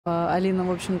Алина,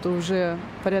 в общем-то, уже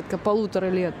порядка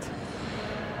 1,5 лет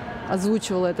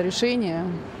озвучивала это решение.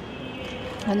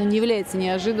 Оно не является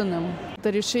неожиданным.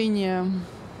 Это решение,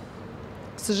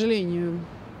 к сожалению,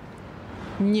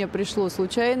 не пришло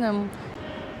случайным.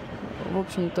 В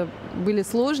общем-то, были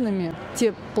сложными.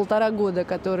 Те 1,5 года,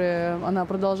 которые она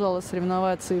продолжала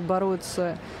соревноваться и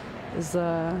бороться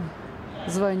за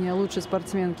звание лучшей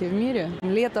спортсменки в мире.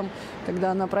 Летом,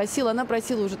 когда она просила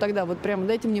уже тогда, вот прямо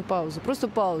дайте мне паузу, просто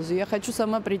паузу. Я хочу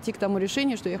сама прийти к тому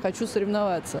решению, что я хочу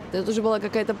соревноваться. Это уже была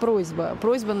какая-то просьба.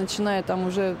 Просьба, начиная там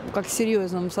уже как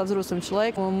серьезным, со взрослым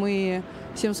человеком. Мы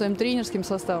всем своим тренерским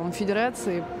составом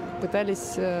федерации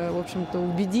пытались, в общем-то,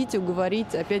 убедить,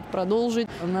 уговорить, опять продолжить.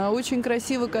 Она очень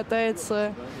красиво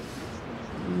катается.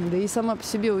 Да и сама по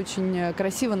себе очень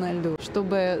красиво на льду.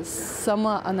 Чтобы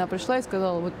сама она пришла и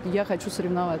сказала, вот я хочу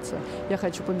соревноваться, я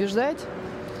хочу побеждать.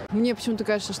 Мне почему-то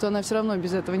кажется, что она все равно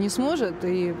без этого не сможет,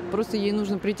 и просто ей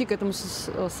нужно прийти к этому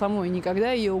самой.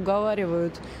 Никогда ее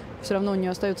уговаривают, все равно у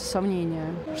нее остаются сомнения,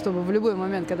 чтобы в любой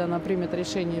момент, когда она примет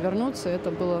решение вернуться,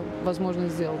 это было возможно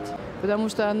сделать. Потому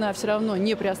что она все равно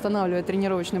не приостанавливает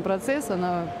тренировочный процесс,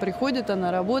 она приходит,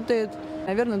 она работает.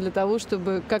 Наверное, для того,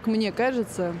 чтобы, как мне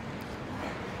кажется,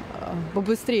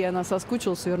 побыстрее она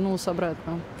соскучилась и вернулась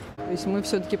обратно. То есть мы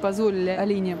все-таки позволили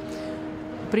Алине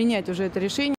принять уже это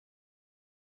решение.